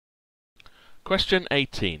Question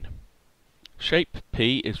 18. Shape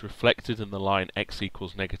P is reflected in the line x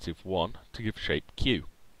equals -1 to give shape Q.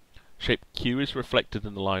 Shape Q is reflected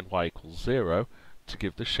in the line y equals 0 to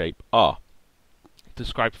give the shape R.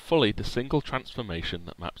 Describe fully the single transformation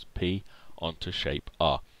that maps P onto shape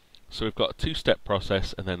R. So we've got a two-step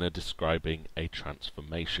process and then they're describing a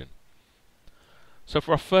transformation. So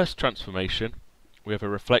for our first transformation, we have a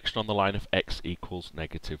reflection on the line of x equals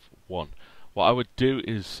 -1. What I would do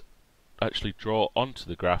is actually draw onto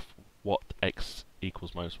the graph what x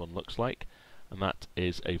equals -1 looks like, and that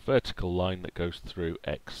is a vertical line that goes through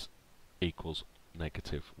x equals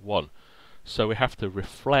 -1. So we have to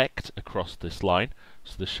reflect across this line,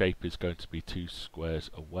 so the shape is going to be 2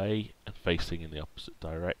 squares away and facing in the opposite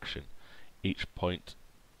direction. Each point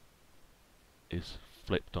is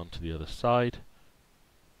flipped onto the other side,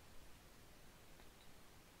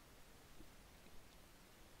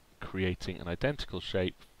 creating an identical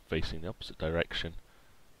shape facing the opposite direction,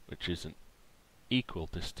 which is an equal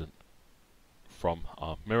distance from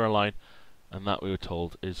our mirror line, and that we were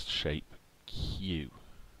told is shape Q.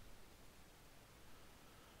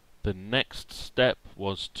 The next step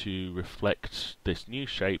was to reflect this new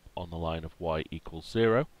shape on the line of y equals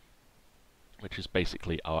 0, which is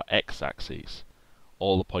basically our x-axis.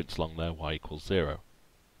 All the points along there, y equals 0.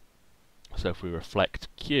 So if we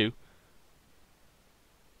reflect Q,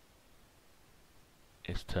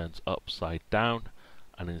 it turns upside down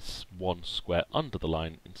and is 1 square under the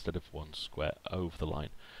line instead of 1 square over the line.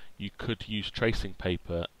 You could use tracing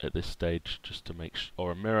paper at this stage just to make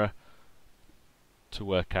or a mirror to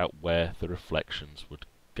work out where the reflections would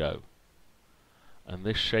go. And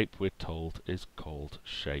this shape, we're told, is called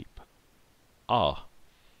shape R.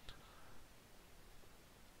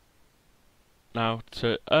 Now,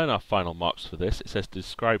 to earn our final marks for this, it says to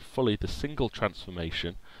describe fully the single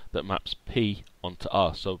transformation that maps P onto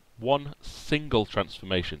R. So one single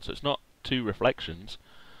transformation, so it's not two reflections.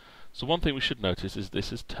 So one thing we should notice is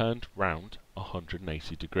this is turned round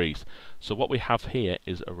 180 degrees. So what we have here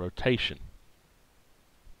is a rotation.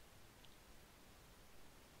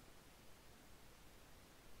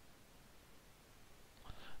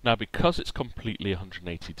 Now, because it's completely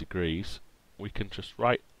 180 degrees, we can just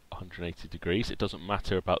write 180 degrees. It doesn't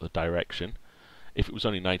matter about the direction. If it was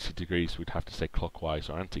only 90 degrees, we'd have to say clockwise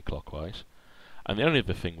or anti-clockwise. And the only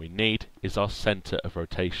other thing we need is our center of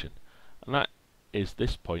rotation. And that is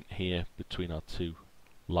this point here between our two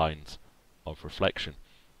lines of reflection.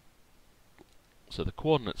 So the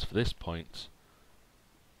coordinates for this point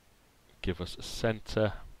give us a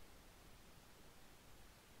center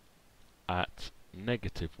at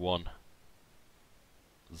 -1,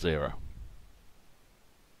 0.